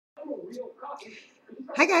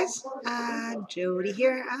Hi guys, Jody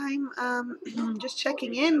here. I'm just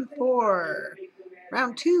checking in for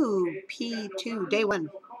round two, P2, day one.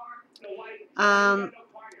 I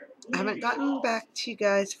haven't gotten back to you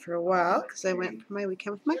guys for a while because I went for my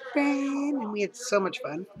weekend with my friend and we had so much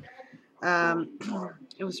fun. Um,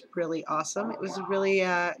 it was really awesome. It was really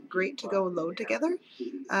great to go load together.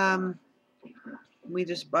 Um, we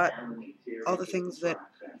just bought all the things that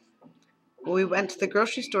we went to the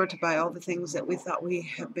grocery store to buy all the things that we thought we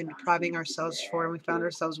had been depriving ourselves for, and we found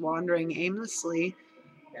ourselves wandering aimlessly,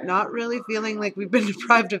 not really feeling like we've been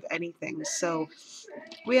deprived of anything. So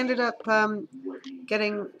we ended up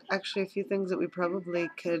getting actually a few things that we probably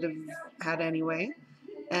could have had anyway,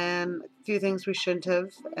 and a few things we shouldn't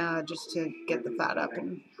have, just to get the fat up.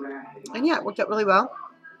 And yeah, it worked out really well.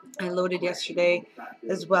 I loaded yesterday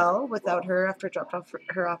as well without her after I dropped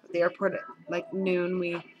her off at the airport at like noon.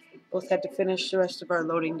 We both had to finish the rest of our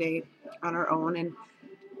loading day on our own. And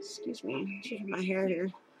excuse me, changing my hair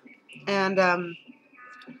here. And I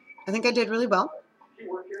think I did really well.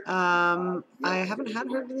 I haven't had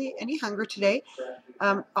hardly any hunger today.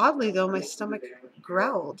 Oddly though, my stomach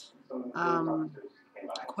growled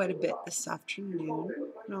quite a bit this afternoon.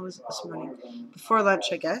 No, it was this morning before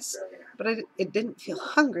lunch, I guess. But it didn't feel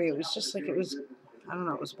hungry. It was just like it was. I don't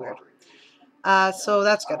know. It was weird. So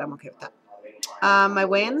that's good. I'm okay with that. My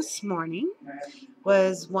weigh-in this morning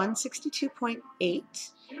was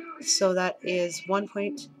 162.8, so that is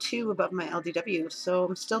 1.2 above my LDW. So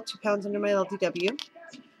I'm still 2 pounds under my LDW.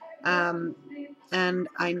 And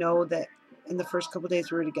I know that in the first couple of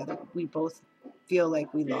days we were together, we both feel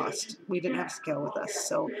like we lost. We didn't have a scale with us,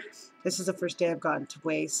 so this is the first day I've gotten to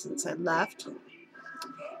weigh since I left.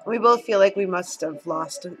 We both feel like we must have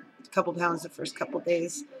lost a couple pounds the first couple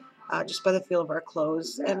days, just by the feel of our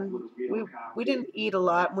clothes. And we didn't eat a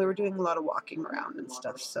lot, and we were doing a lot of walking around and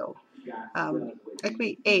stuff. So, like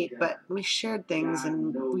we ate, but we shared things,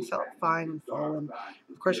 and we felt fine and full. And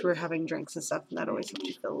of course, we were having drinks and stuff, and that always helped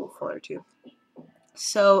you feel a little fuller too.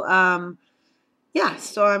 So, yeah,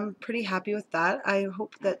 so I'm pretty happy with that. I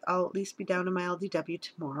hope that I'll at least be down to my LDW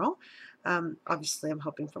tomorrow. Obviously, I'm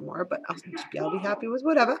hoping for more, but I'll be happy with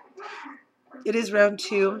whatever. It is round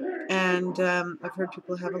two, and I've heard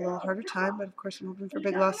people have a little harder time, but of course I'm hoping for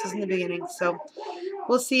big losses in the beginning, so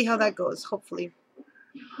we'll see how that goes. Hopefully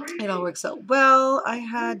it all works out well.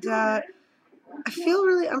 I feel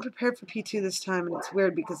really unprepared for P2 this time, and it's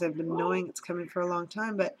weird because I've been knowing it's coming for a long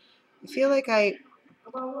time, but I feel like I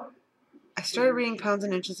started reading pounds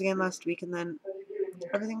and inches again last week, and then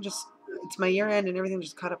everything just, it's my year end, and everything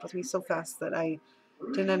just caught up with me so fast that I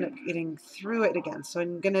didn't end up getting through it again. So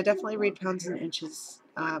I'm going to definitely read pounds and inches.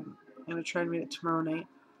 I'm going to try and read it tomorrow night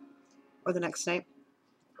or the next night.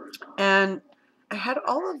 And I had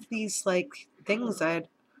all of these like things I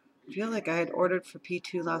feel like I had ordered for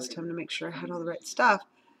P2 last time to make sure I had all the right stuff.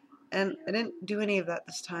 And I didn't do any of that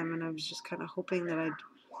this time, and I was just kind of hoping that I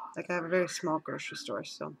have a very small grocery store,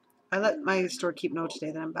 so I let my storekeep know today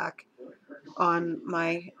that I'm back on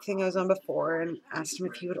my thing I was on before and asked him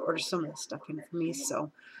if he would order some of the stuff in for me.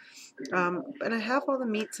 So, and I have all the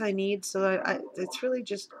meats I need, so it's really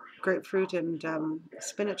just grapefruit and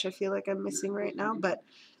spinach I feel like I'm missing right now, but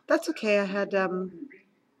that's okay. I had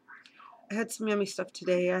some yummy stuff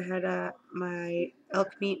today. I had my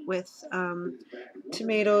elk meat with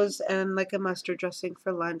tomatoes and like a mustard dressing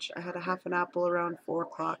for lunch. I had a half an apple around 4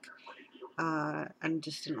 o'clock, and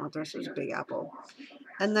just didn't want the rest. It was a big apple.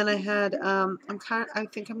 And then I had, I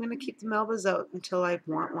think I'm going to keep the Melbas out until I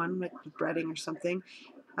want one, like breading or something.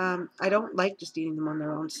 I don't like just eating them on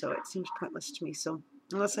their own, so it seems pointless to me. So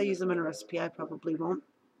unless I use them in a recipe, I probably won't.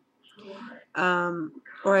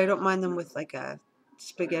 Or I don't mind them with like a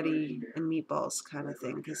spaghetti and meatballs kind of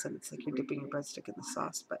thing, because then it's like you're dipping your breadstick in the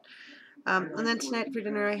sauce. But and then tonight for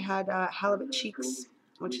dinner I had halibut cheeks,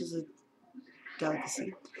 which is a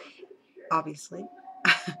delicacy, obviously.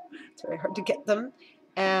 It's very hard to get them.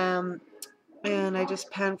 And I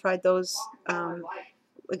just pan fried those,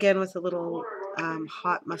 again with a little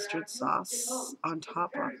hot mustard sauce on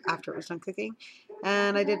top after it was done cooking.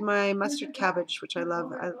 And I did my mustard cabbage, which I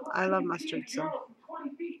love. I love mustard, so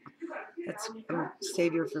that's a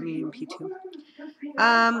savior for me in P2.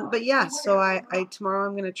 But yeah, so I tomorrow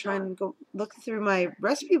I'm gonna try and go look through my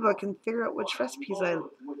recipe book and figure out which recipes I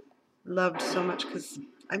loved so much, because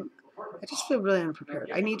I just feel really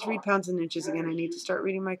unprepared. I need to read Pounds and Inches again. I need to start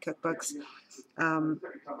reading my cookbooks.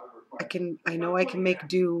 I know I can make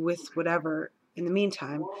do with whatever in the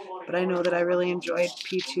meantime, but I know that I really enjoyed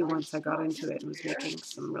P2 once I got into it and was making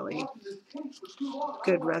some really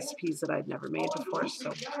good recipes that I'd never made before.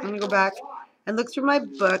 So I'm gonna go back and look through my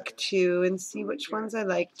book too and see which ones I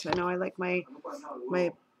liked. I know I like my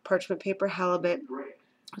parchment paper halibut,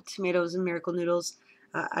 tomatoes, and miracle noodles.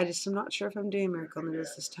 I just am not sure if I'm doing miracle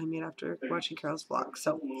noodles this time yet after watching Carol's vlog.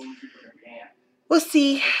 So we'll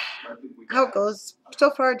see how it goes.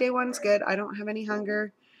 So far, day one's good. I don't have any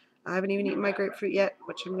hunger. I haven't even eaten my grapefruit yet,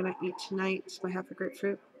 which I'm going to eat tonight. It's my half a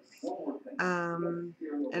grapefruit. And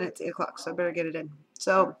it's 8 o'clock, so I better get it in.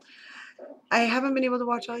 So I haven't been able to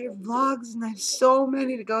watch all your vlogs, and I have so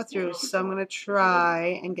many to go through, so I'm going to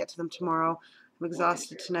try and get to them tomorrow. I'm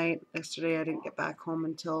exhausted tonight. Yesterday I didn't get back home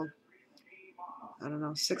until, I don't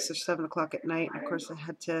know, 6 or 7 o'clock at night. And of course I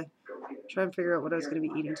had to try and figure out what I was going to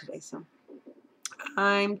be eating today, so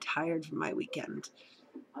I'm tired from my weekend,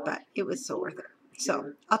 but it was so worth it.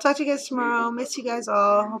 So I'll talk to you guys tomorrow. Miss you guys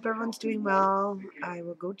all. Hope everyone's doing well. I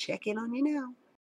will go check in on you now.